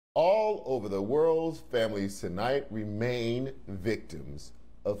All over the world, families tonight remain victims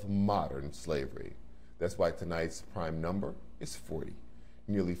of modern slavery. That's why tonight's prime number is 40.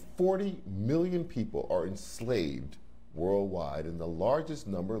 Nearly 40 million people are enslaved worldwide, and the largest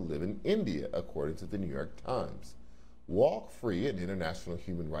number live in India, according to the New York Times. Walk Free, an international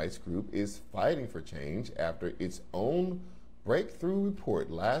human rights group, is fighting for change after its own breakthrough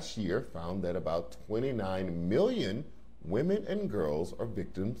report last year found that about 29 million women and girls are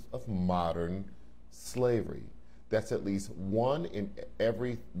victims of modern slavery. That's at least 1 in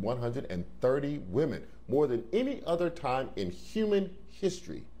every 130 women, more than any other time in human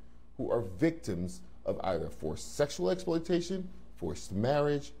history, who are victims of either forced sexual exploitation, forced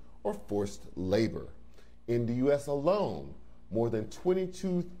marriage, or forced labor. In the U.S. alone, more than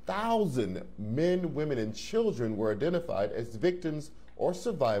 22,000 men, women, and children were identified as victims or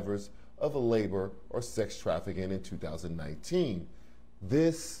survivors of labor or sex trafficking in 2019.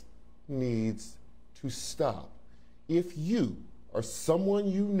 This needs to stop. If you or someone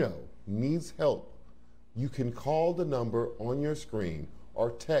you know needs help, you can call the number on your screen or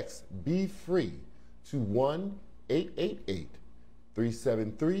text Be Free to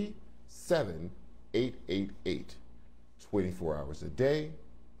 1-888-373-7888. 24 hours a day,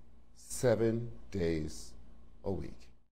 7 days a week.